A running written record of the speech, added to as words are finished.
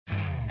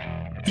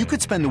You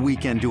could spend the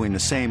weekend doing the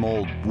same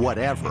old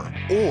whatever,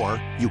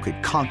 or you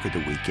could conquer the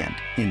weekend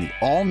in the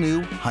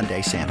all-new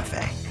Hyundai Santa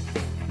Fe.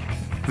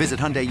 Visit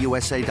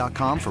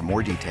HyundaiUSA.com for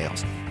more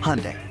details.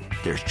 Hyundai,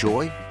 there's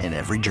joy in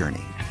every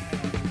journey.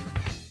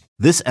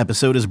 This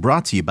episode is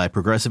brought to you by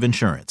Progressive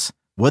Insurance.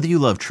 Whether you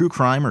love true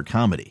crime or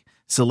comedy,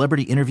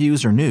 celebrity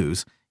interviews or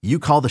news, you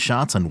call the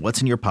shots on what's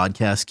in your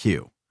podcast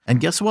queue. And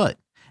guess what?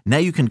 Now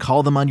you can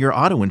call them on your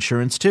auto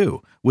insurance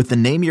too with the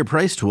Name Your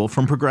Price tool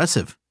from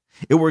Progressive.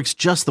 It works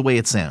just the way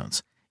it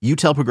sounds. You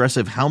tell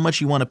Progressive how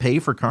much you want to pay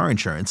for car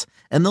insurance,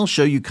 and they'll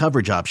show you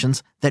coverage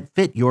options that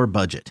fit your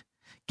budget.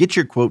 Get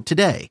your quote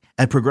today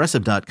at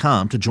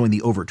Progressive.com to join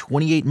the over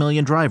 28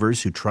 million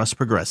drivers who trust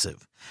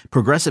Progressive.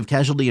 Progressive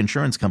Casualty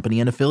Insurance Company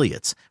and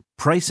Affiliates.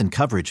 Price and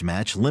coverage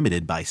match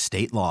limited by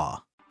state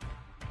law.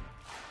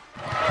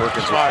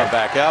 Perkins will come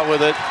back out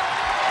with it.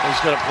 He's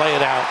going to play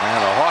it out.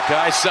 And a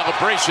Hawkeye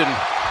celebration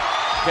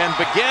can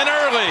begin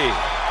early.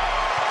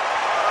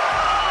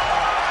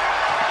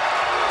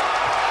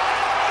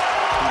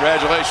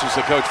 Congratulations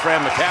to Coach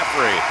Fran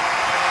McCaffrey.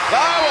 The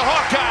Iowa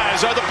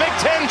Hawkeyes are the Big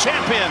Ten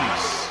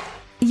champions.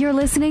 You're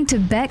listening to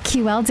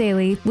BetQL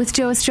Daily with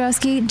Joe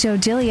Ostrowski, Joe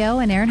Giglio,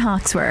 and Aaron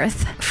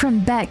Hawksworth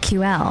from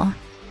BetQL.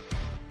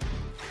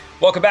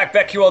 Welcome back,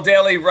 BetQL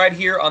Daily, right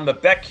here on the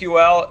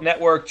BetQL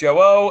Network.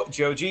 Joe O,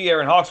 Joe G,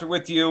 Aaron Hawksworth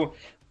with you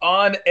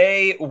on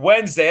a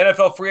Wednesday.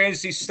 NFL free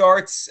agency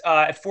starts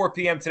at 4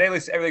 p.m. today. At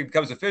least everything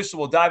becomes official.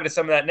 We'll dive into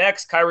some of that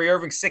next. Kyrie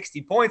Irving,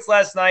 60 points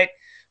last night.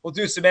 We'll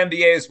do some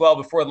NBA as well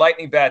before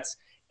lightning bets,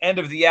 end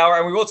of the hour.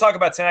 And we will talk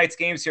about tonight's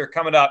games here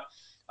coming up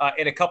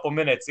in a couple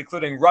minutes,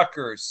 including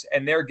Rutgers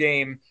and their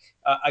game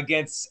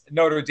against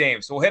Notre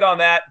Dame. So we'll hit on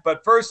that.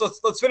 But first,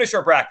 let's finish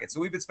our bracket.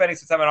 So we've been spending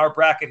some time on our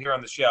bracket here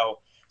on the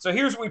show. So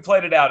here's what we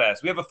played it out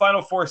as. We have a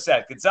Final Four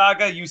set.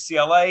 Gonzaga,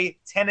 UCLA,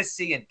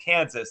 Tennessee, and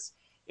Kansas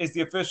is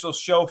the official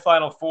show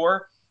Final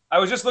Four. I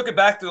was just looking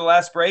back to the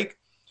last break.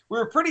 We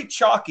were pretty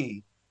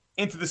chalky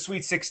into the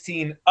Sweet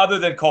 16 other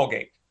than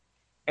Colgate.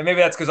 And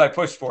maybe that's because I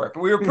pushed for it. But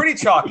we were pretty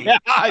chalky.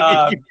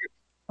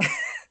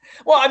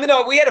 Well, I mean,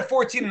 no, we had a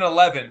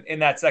 14-11 in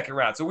that second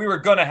round. So we were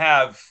going to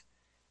have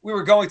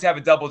a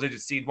double-digit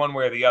seed one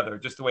way or the other,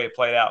 just the way it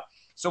played out.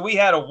 So we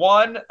had a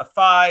 1, a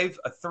 5,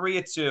 a 3,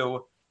 a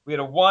 2. We had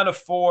a 1, a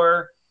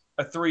 4,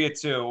 a 3, a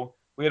 2.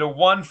 We had a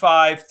 1,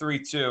 5, 3,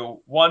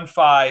 2, 1,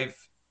 5,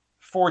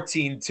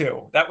 14,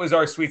 2. That was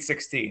our Sweet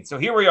 16. So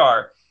here we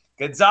are.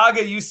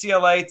 Gonzaga,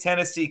 UCLA,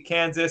 Tennessee,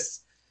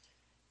 Kansas.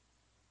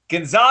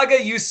 Gonzaga,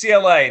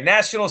 UCLA,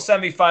 national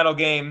semifinal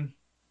game.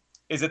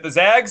 Is it the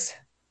Zags?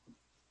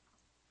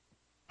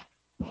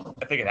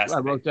 I think it has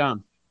to be. I wrote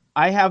down.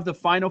 I have the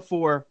Final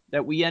Four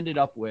that we ended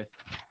up with,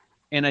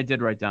 and I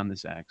did write down the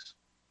Zags.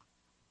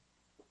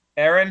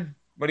 Aaron,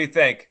 what do you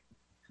think?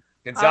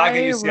 Gonzaga,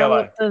 UCLA.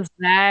 Wrote the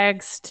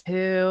Zags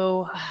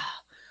too.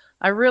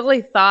 I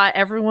really thought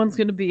everyone's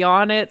going to be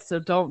on it, so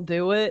don't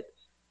do it.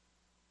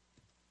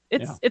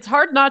 It's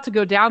hard not to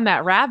go down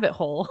that rabbit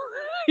hole.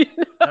 You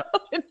know?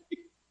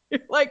 You're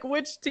like,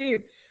 which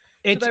team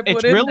should I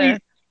put in there?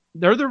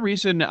 They're the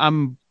reason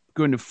I'm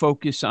going to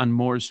focus on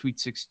more Sweet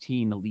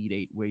 16 Elite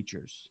 8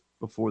 wagers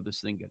before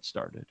this thing gets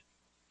started.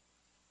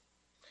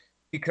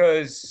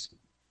 Because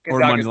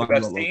Gonzaga's the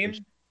best team?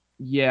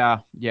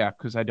 Yeah,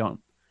 because I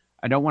don't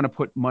want to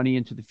put money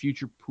into the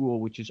future pool,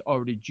 which is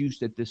already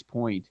juiced at this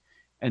point,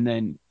 and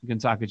then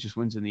Gonzaga just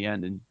wins in the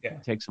end and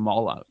takes them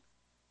all out.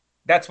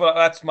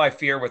 That's my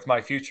fear with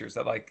my futures.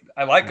 That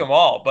I like them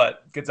all,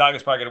 but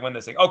Gonzaga's probably going to win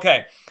this thing.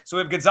 Okay, so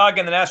we have Gonzaga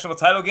in the national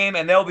title game,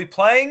 and they'll be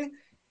playing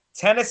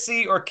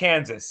Tennessee or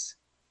Kansas.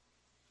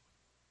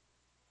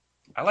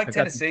 I like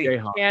Tennessee.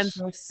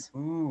 Kansas.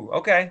 Ooh,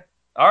 okay.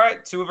 All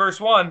right, 2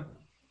 versus 1.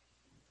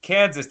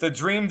 Kansas, the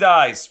dream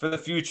dies for the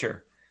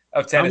future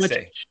of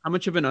Tennessee. How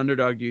much of an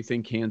underdog do you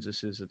think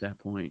Kansas is at that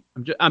point?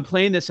 I'm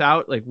playing this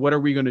out. Like, what are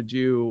we going to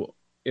do?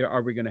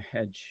 Are we going to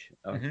hedge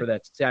for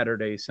that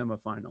Saturday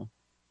semifinal?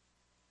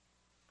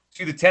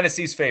 So the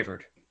Tennessee's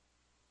favored.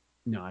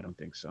 No, I don't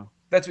think so.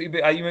 That's what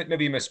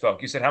maybe you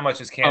misspoke. You said how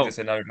much is Kansas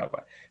an underdog by?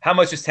 How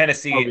much is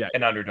Tennessee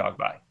an underdog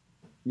by?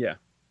 Yeah.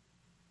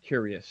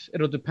 Curious.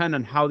 It'll depend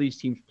on how these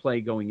teams play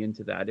going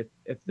into that,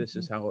 if this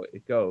is how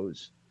it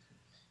goes.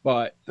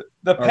 But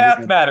the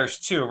path matters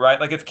too, right?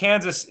 Like if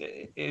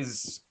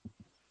Tennessee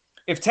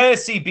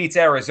beats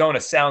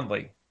Arizona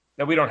soundly,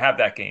 then we don't have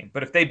that game.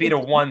 But if they beat a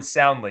 1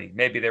 soundly,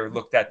 maybe they would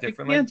look that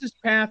differently. Kansas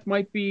path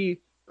might be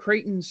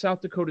Creighton,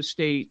 South Dakota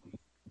State,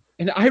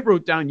 and I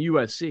wrote down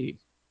USC.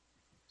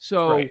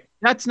 So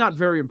that's not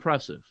very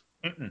impressive.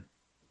 Mm-mm.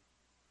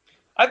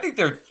 I think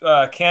they're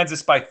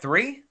Kansas by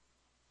 3.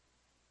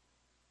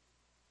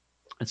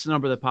 That's the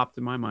number that popped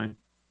in my mind.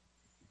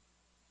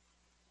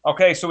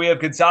 Okay, so we have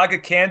Gonzaga,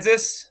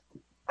 Kansas.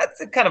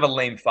 That's kind of a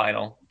lame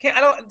final.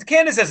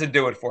 Kansas doesn't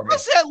do it for me.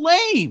 What's that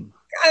lame?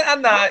 I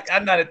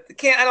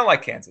don't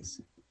like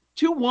Kansas.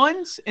 2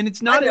 1s, and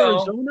it's not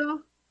Arizona.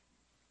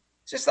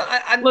 Just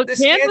look,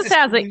 Kansas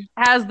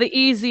has the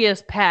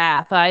easiest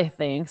path, I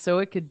think, so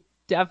it could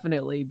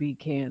definitely be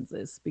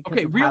Kansas.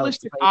 Because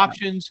realistic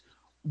options.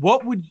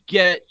 what would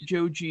get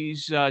Joe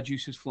G's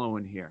juices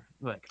flowing here?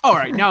 Like, all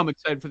right, now I'm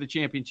excited for the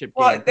championship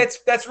game. Well,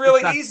 that's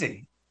really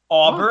easy.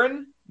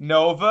 Auburn,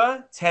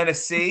 Nova,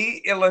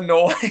 Tennessee,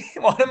 Illinois.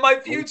 One of my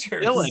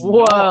futures.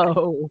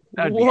 Whoa.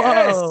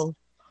 Yes.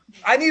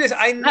 I need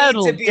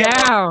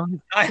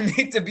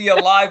to be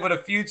alive with a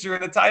future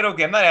in the title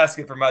game. I'm not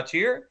asking for much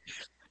here.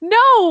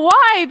 No,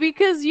 why?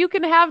 Because you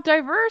can have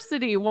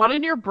diversity. One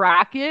in your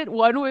bracket,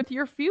 one with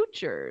your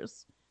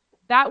futures.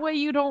 That way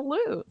you don't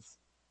lose.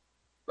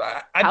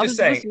 I'm just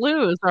saying. Just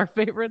lose, our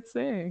favorite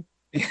saying.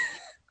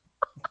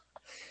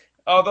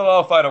 Oh, they'll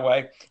all find a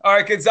way. All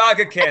right,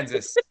 Gonzaga,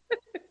 Kansas.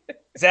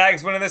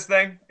 Zags winning this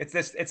thing.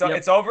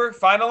 It's over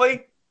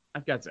finally.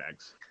 I've got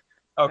Zags.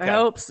 Okay. I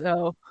hope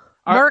so.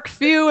 Mark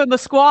Few and the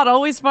squad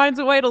always finds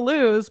a way to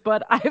lose,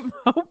 but I'm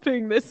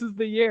hoping this is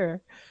the year.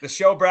 The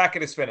show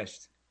bracket is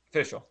finished.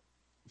 Official.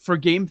 For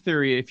game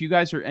theory, if you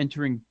guys are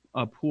entering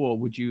a pool,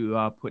 would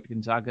you put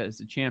Gonzaga as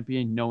the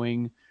champion,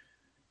 knowing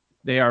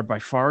they are by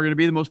far going to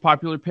be the most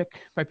popular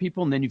pick by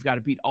people, and then you've got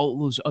to beat all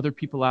those other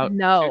people out?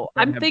 No,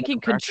 I'm thinking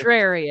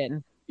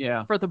contrarian.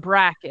 Yeah. For the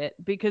bracket,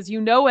 because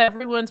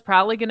everyone's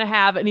probably going to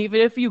have, and even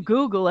if you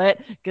Google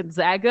it,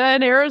 Gonzaga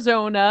and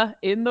Arizona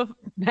in the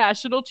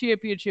national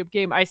championship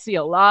game. I see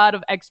a lot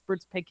of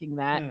experts picking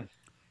that.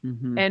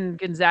 And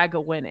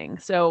Gonzaga winning.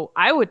 So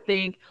I would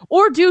think,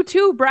 or do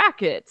 2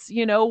 brackets,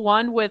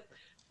 one with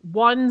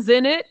ones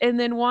in it and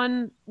then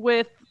one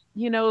with,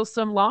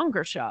 some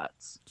longer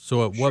shots.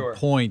 So at what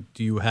point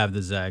do you have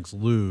the Zags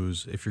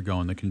lose if you're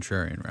going the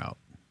contrarian route?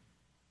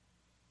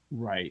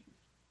 Right.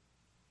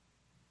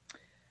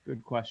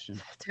 Good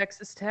question.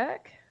 Texas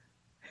Tech?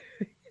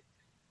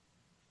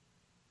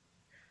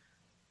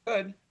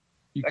 Good.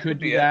 You could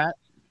do that.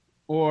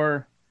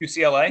 Or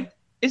UCLA?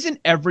 Isn't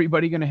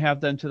everybody going to have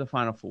them to the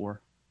Final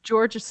Four?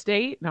 Georgia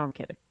State? No, I'm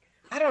kidding.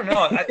 I don't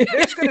know.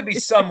 There's going to be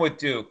some with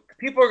Duke.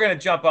 People are going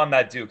to jump on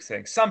that Duke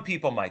thing. Some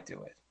people might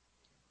do it.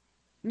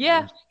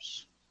 Yeah.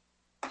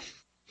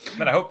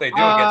 But I hope they do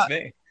against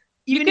me.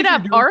 You could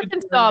have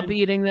Arkansas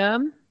beating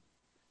them.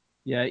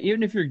 Yeah,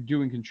 even if you're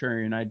doing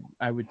contrarian,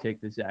 I would take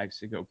the Zags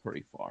to go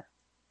pretty far.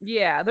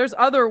 Yeah, there's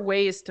other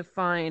ways to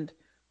find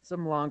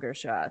some longer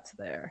shots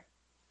there.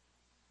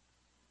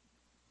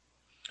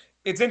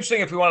 It's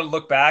interesting if we want to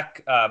look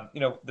back.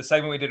 The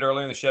segment we did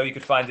earlier in the show, you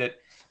could find it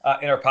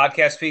in our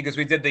podcast feed because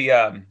we did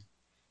the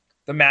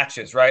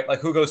matches, right?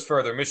 Like who goes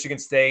further: Michigan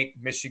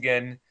State,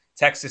 Michigan,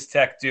 Texas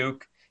Tech,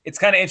 Duke. It's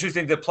kind of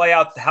interesting to play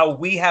out how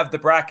we have the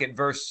bracket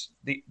versus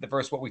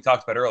what we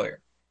talked about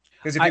earlier.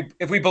 Because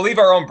if we believe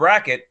our own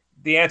bracket,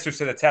 the answers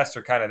to the test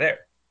are kind of there.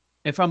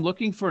 If I'm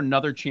looking for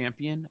another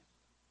champion,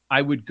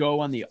 I would go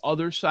on the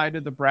other side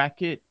of the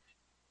bracket,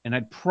 and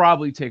I'd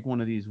probably take one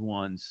of these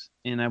ones,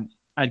 and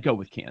I'd go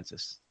with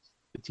Kansas,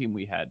 the team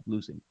we had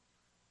losing.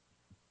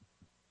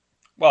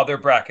 Well, their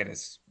bracket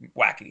is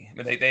wacky.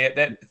 I mean,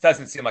 that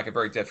doesn't seem like a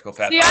very difficult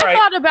path. See, I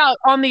thought about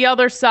on the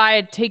other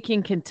side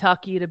taking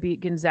Kentucky to beat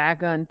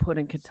Gonzaga and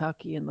putting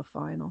Kentucky in the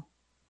final.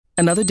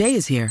 Another day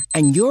is here,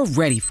 and you're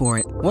ready for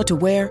it. What to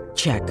wear?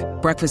 Check.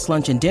 Breakfast,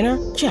 lunch, and dinner?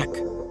 Check.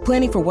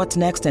 Planning for what's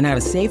next and how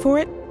to save for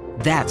it?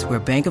 That's where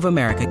Bank of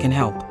America can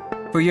help.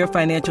 For your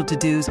financial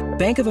to-dos,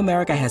 Bank of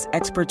America has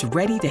experts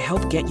ready to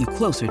help get you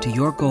closer to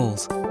your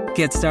goals.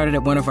 Get started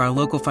at one of our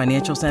local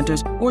financial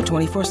centers or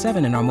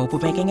 24/7 in our mobile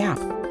banking app.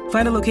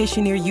 Find a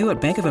location near you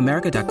at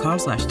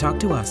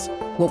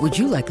bankofamerica.com/talktous. What would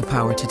you like the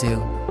power to do?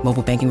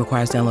 Mobile banking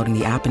requires downloading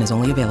the app and is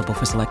only available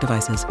for select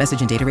devices. Message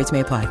and data rates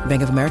may apply.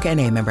 Bank of America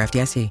N.A., member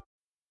FDIC.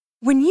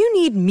 When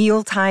you need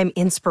mealtime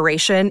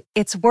inspiration,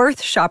 it's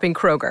worth shopping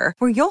Kroger,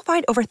 where you'll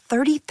find over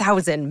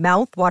 30,000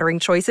 mouth-watering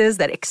choices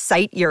that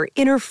excite your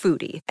inner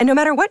foodie. And no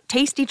matter what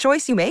tasty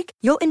choice you make,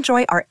 you'll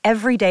enjoy our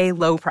everyday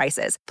low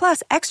prices,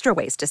 plus extra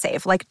ways to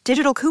save, like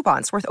digital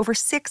coupons worth over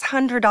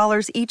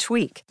 $600 each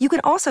week. You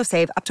can also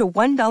save up to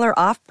 $1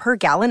 off per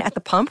gallon at the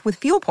pump with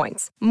fuel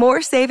points.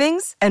 More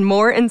savings and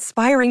more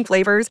inspiring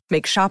flavors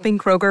make shopping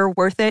Kroger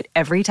worth it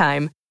every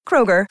time.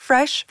 Kroger,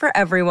 fresh for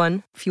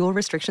everyone. Fuel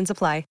restrictions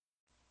apply.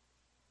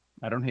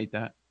 I don't hate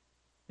that.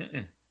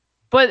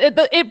 But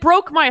it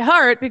broke my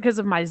heart because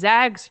of my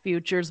Zags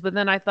futures. But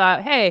then I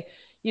thought, hey,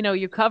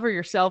 you cover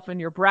yourself in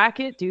your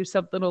bracket, do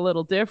something a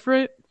little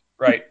different.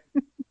 Right.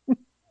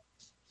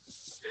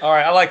 All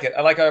right. I like it.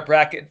 I like our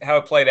bracket, how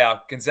it played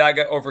out.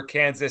 Gonzaga over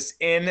Kansas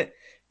in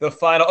the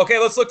final. Okay,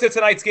 let's look to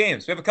tonight's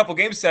games. We have a couple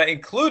games tonight,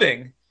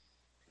 including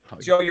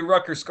Joe, your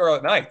Rutgers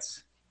Scarlet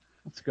Knights.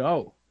 Let's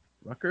go.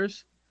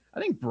 Rutgers?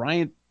 I think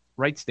Wright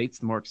State's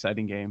the more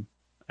exciting game,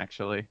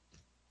 actually.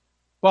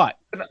 But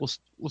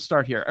we'll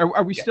start here.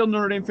 Are we still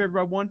Notre Dame favored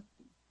by 1? Is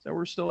that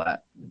where we're still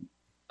at?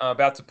 I'm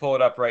about to pull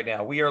it up right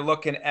now. We are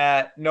looking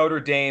at Notre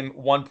Dame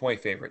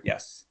 1-point favorite.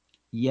 Yes.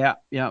 Yeah.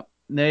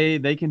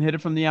 They can hit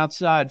it from the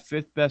outside.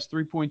 5th best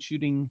 3-point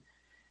shooting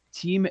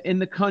team in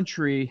the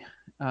country.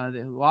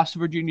 They lost to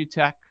Virginia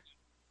Tech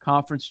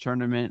conference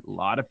tournament. A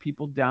lot of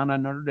people down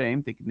on Notre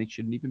Dame thinking they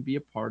shouldn't even be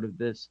a part of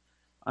this.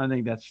 I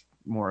think that's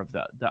more of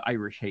the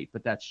Irish hate,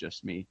 but that's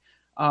just me.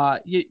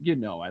 You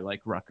know I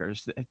like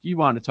Rutgers. If you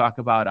want to talk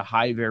about a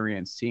high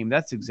variance team,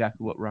 that's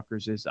exactly what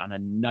Rutgers is on a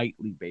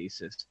nightly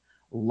basis.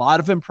 A lot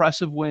of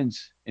impressive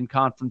wins in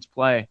conference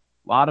play.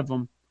 A lot of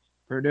them.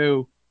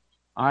 Purdue,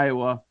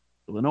 Iowa,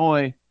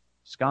 Illinois,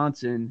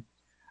 Wisconsin.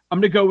 I'm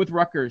going to go with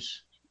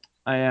Rutgers.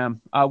 I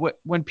am.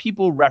 When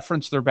people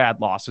reference their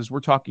bad losses, we're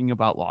talking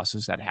about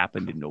losses that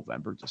happened in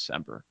November,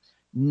 December,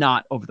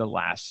 not over the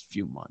last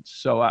few months.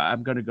 So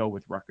I'm going to go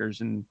with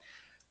Rutgers and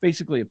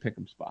basically a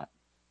pick'em spot.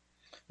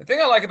 The thing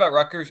I like about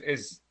Rutgers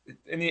is,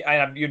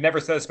 you never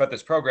said this about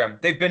this program,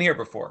 they've been here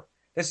before.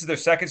 This is their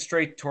second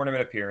straight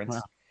tournament appearance.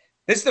 Wow.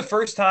 This is the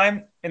first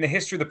time in the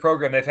history of the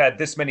program they've had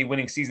this many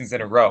winning seasons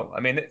in a row. I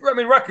mean,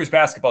 Rutgers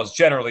basketball has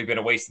generally been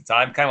a waste of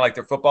time, kind of like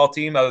their football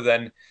team, other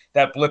than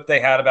that blip they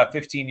had about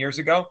 15 years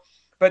ago.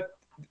 But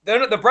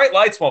the bright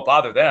lights won't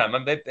bother them. I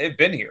mean, they've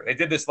been here. They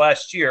did this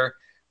last year.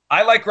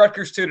 I like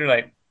Rutgers too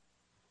tonight.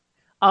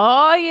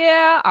 Oh,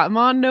 yeah. I'm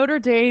on Notre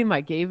Dame.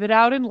 I gave it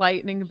out in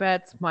lightning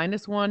bets,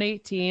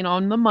 -118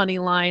 on the money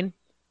line.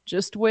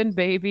 Just win,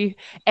 baby.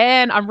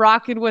 And I'm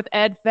rocking with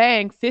Ed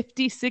Fang,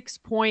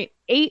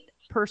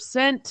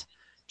 56.8%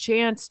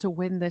 chance to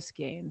win this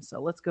game.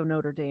 So let's go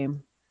Notre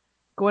Dame.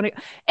 And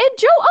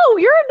Joe,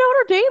 you're a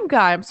Notre Dame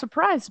guy. I'm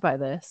surprised by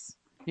this.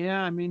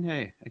 Yeah, I mean,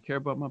 hey, I care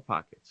about my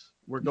pockets.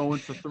 We're going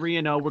for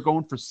 3-0. We're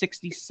going for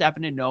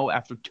 67-0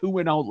 after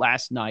 2-0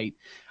 last night.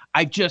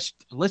 I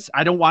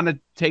don't want to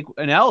take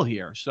an L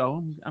here,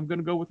 so I'm going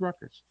to go with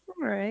Rutgers. All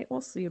right,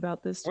 we'll see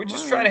about this tomorrow. We're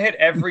just trying to hit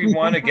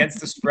everyone against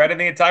the spread in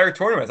the entire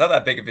tournament. It's not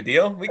that big of a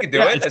deal. We can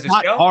do it. It's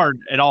not hard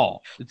at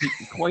all. It's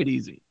quite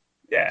easy.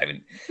 Yeah, I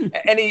mean,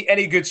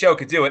 any good show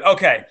could do it.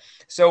 Okay,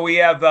 so we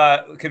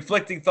have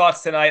conflicting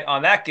thoughts tonight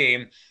on that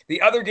game.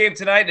 The other game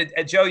tonight,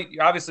 and Joe,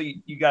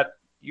 obviously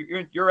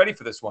you're ready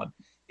for this one,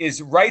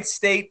 is Wright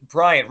State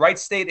Bryant. Wright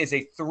State is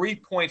a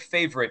 3-point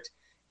favorite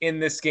in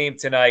this game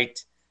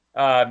tonight.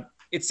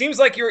 It seems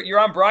like you're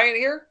on Bryant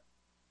here.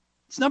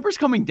 This number's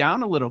coming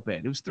down a little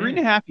bit. It was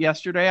 3.5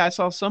 yesterday. I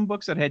saw some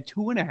books that had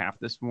 2.5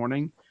 this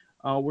morning.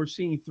 We're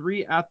seeing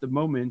 3 at the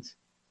moment.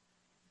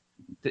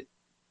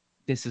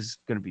 This is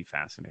going to be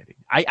fascinating.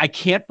 I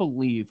can't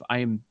believe I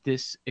am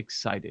this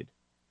excited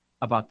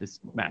about this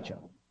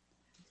matchup.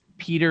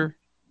 Peter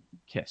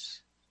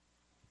Kiss.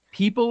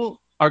 People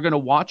are going to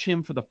watch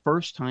him for the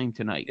first time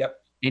tonight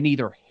and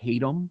either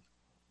hate him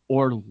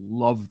or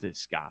love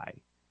this guy.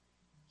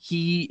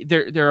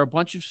 There are a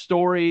bunch of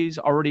stories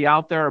already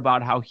out there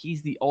about how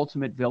he's the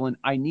ultimate villain.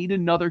 I need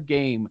another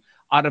game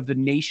out of the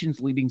nation's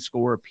leading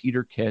scorer,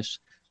 Peter Kiss,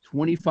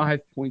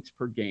 25 points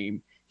per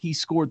game. He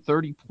scored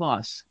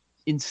 30-plus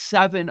in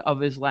 7 of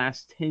his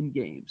last 10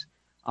 games.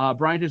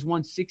 Bryant has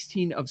won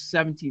 16 of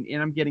 17,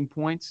 and I'm getting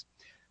points.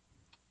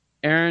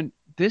 Aaron,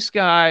 this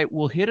guy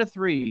will hit a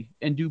 3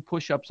 and do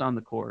push-ups on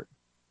the court.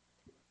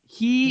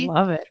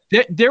 Love it.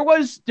 There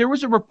was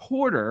a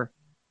reporter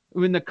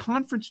in the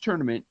conference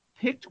tournament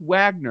picked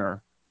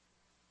Wagner.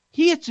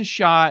 He hits a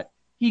shot.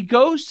 He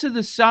goes to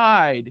the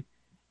side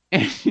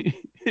and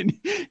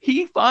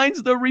he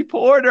finds the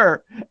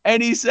reporter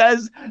and he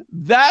says,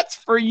 "That's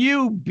for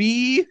you,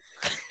 B."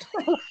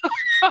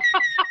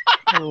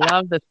 I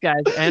love this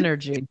guy's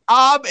energy.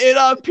 I'm in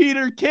on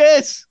Peter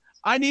Kiss.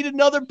 I need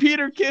another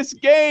Peter Kiss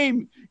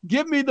game.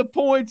 Give me the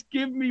points.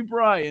 Give me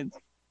Bryant.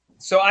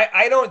 So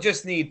I don't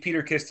just need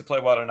Peter Kiss to play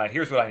well tonight.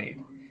 Here's what I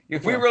need.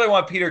 If we really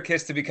want Peter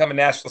Kiss to become a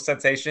national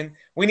sensation,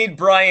 we need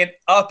Bryant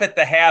up at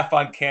the half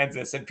on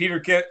Kansas and Peter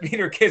Kiss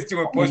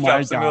doing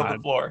push-ups in the middle of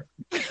the floor.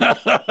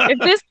 If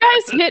this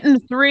guy's hitting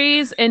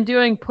 3s and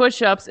doing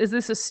push-ups, is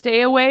this a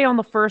stay away on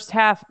the first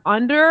half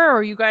under,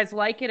 or you guys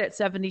like it at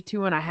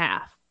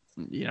 72.5?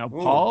 You know,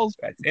 Paul's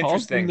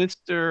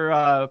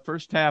Mr.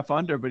 First half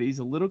under, but he's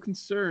a little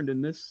concerned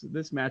in this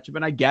matchup,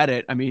 and I get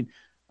it. I mean,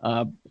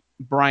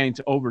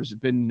 Bryant's overs have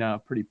been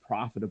pretty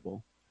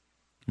profitable.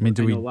 I mean,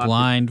 do we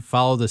blind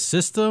follow the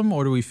system,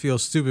 or do we feel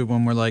stupid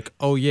when we're like,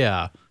 oh,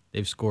 yeah,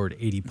 they've scored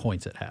 80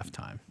 points at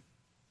halftime?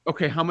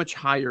 Okay, how much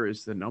higher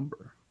is the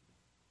number?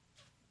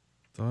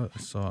 I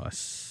saw a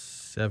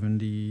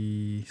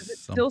 70. Is it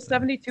still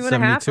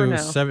 72.5 or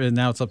no?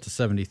 Now it's up to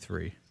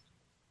 73.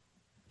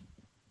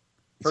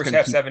 First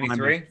half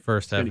 73?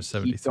 First half is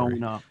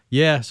 73.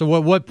 Yeah, so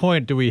what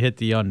point do we hit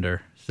the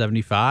under?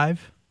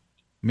 75?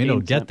 I mean, it'll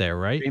get there,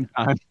 right?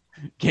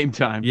 Game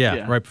time.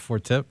 Yeah, right before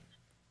tip.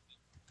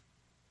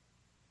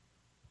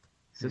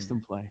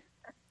 System play.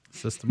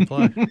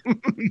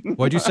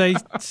 What'd you say?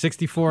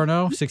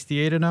 64-0?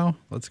 68-0?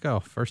 Let's go.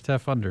 First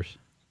half unders.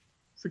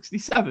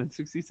 67.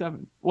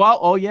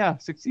 Well,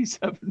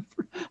 67.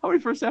 How many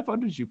first half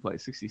unders you play?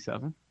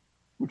 67.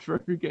 Which for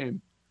every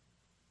game.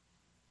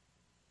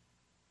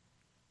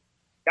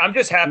 I'm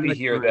just happy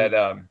here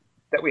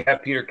that we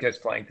have Peter Kiss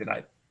playing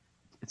tonight.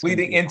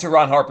 Leading into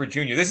Ron Harper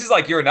Jr. This is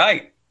like your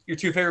night. Your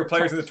 2 favorite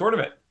players in the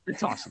tournament.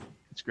 It's awesome.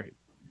 It's great.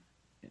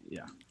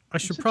 Yeah. I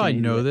should probably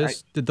know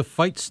this. Did the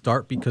fight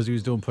start because he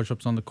was doing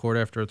push-ups on the court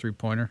after a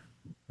 3-pointer?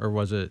 Or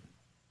was it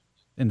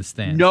in the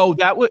stands? No,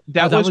 that was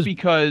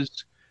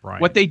because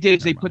Bryant. What they did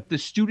is they put the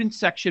student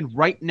section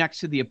right next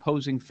to the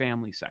opposing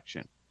family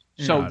section.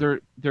 So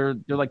they're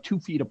like 2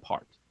 feet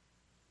apart.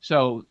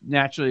 So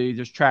naturally,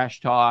 there's trash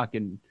talk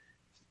and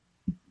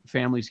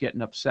families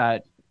getting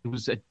upset. It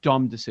was a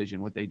dumb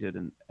decision what they did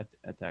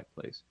at that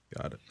place.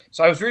 Got it.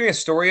 So I was reading a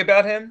story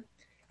about him.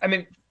 I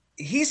mean,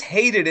 he's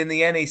hated in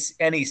the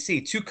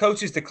NEC. 2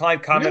 coaches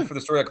declined comment for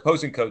the story, like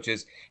opposing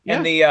coaches,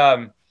 and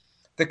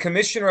the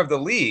commissioner of the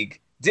league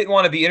didn't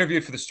want to be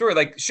interviewed for the story.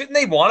 Like, shouldn't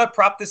they want to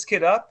prop this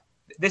kid up?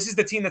 This is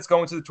the team that's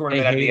going to the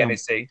tournament at the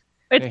NEC.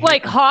 It's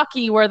like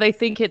hockey where they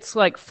think it's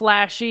like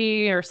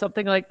flashy or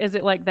something like, is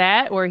it like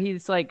that where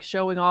he's like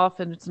showing off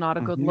and it's not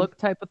a good look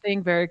type of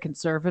thing? Very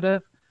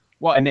conservative.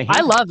 Well, and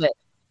I love it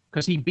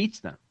because he beats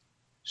them.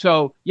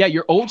 So yeah,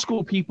 your old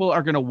school people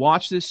are going to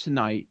watch this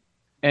tonight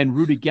and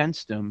root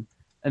against him.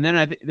 And then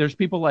I think there's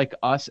people like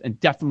us and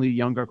definitely the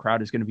younger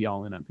crowd is going to be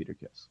all in on Peter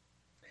Kiss.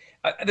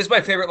 This is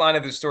my favorite line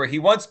of the story. He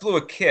once blew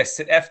a kiss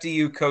at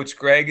FDU coach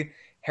Greg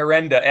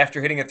Herenda after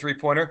hitting a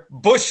 3-pointer.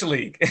 Bush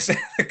League, as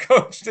the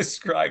coach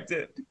described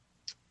it.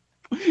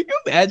 You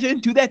imagine?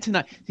 Do that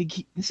tonight.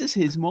 This is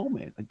his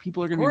moment. Like,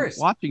 people are going to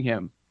be watching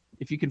him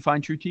if you can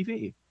find True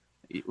TV.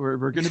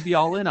 We're going to be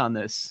all in on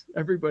this.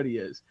 Everybody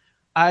is.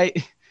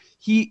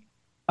 He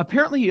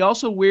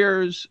also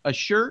wears a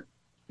shirt,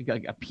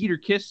 like a Peter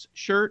Kiss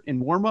shirt in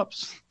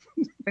warm-ups.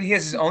 He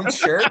has his own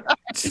shirt?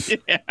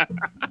 Yeah.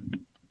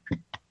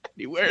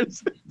 He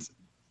wears it.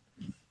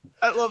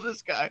 I love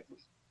this guy.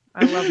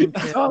 I love him.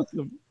 That's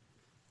awesome.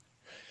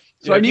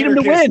 So I need him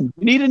to win.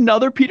 We need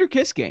another Peter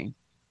Kiss game.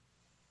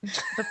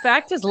 The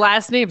fact his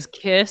last name's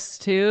Kiss,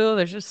 too.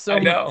 There's just so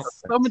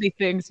many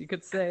things you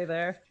could say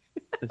there.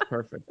 It's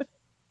perfect.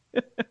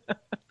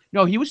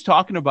 No, he was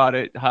talking about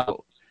it,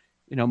 how,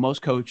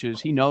 most coaches,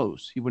 he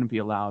knows he wouldn't be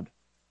allowed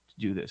to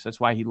do this. That's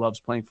why he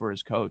loves playing for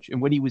his coach.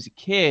 And when he was a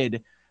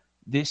kid,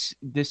 this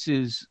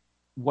is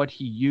what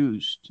he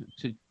used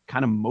to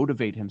kind of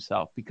motivate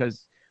himself,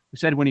 because we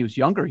said when he was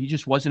younger, he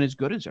just wasn't as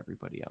good as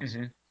everybody else.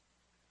 Mm-hmm.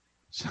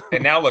 So,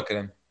 and now look at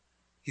him.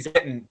 He's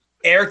getting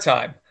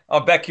airtime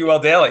on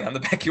BetQL Daily on the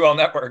BetQL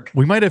network.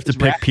 We might have to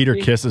pick Peter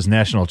Kiss's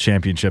national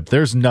championship.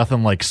 There's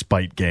nothing like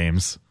spite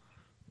games.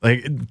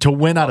 Like, to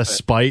win out of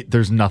spite,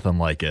 there's nothing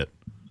like it.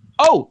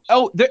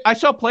 I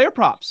saw player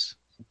props.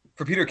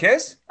 For Peter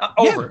Kiss?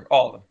 Over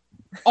all of them.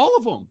 All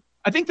of them.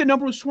 I think the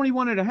number was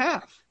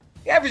 21.5.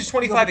 He averages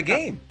 25 a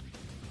game.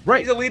 Right.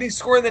 He's the leading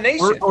scorer in the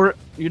nation. Or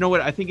you know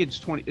what? I think it's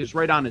 20. It's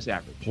right on his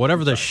average.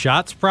 Whatever the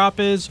shots prop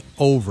is,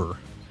 over.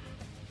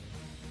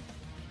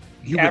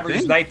 He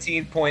averages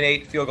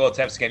 19.8 field goal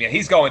attempts a game. Yeah,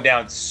 he's going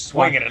down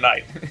swinging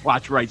tonight.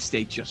 Watch Wright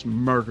State just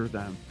murder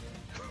them.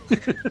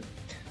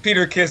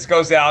 Peter Kiss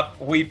goes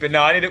out weeping.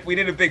 No, we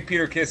need a big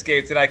Peter Kiss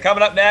game tonight.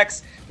 Coming up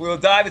next, we will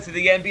dive into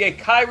the NBA.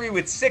 Kyrie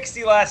with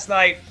 60 last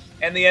night,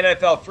 and the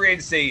NFL free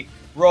agency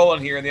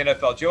rolling here in the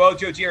NFL. Joe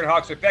G, Aaron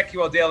Hawks with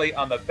BetQL Daily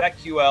on the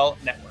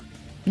BetQL Network.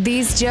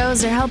 These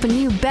Joes are helping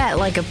you bet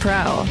like a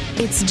pro.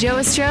 It's Joe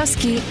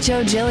Ostrowski,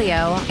 Joe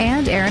Giglio,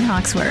 and Aaron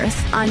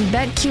Hawksworth on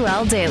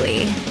BetQL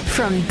Daily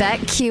from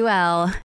BetQL.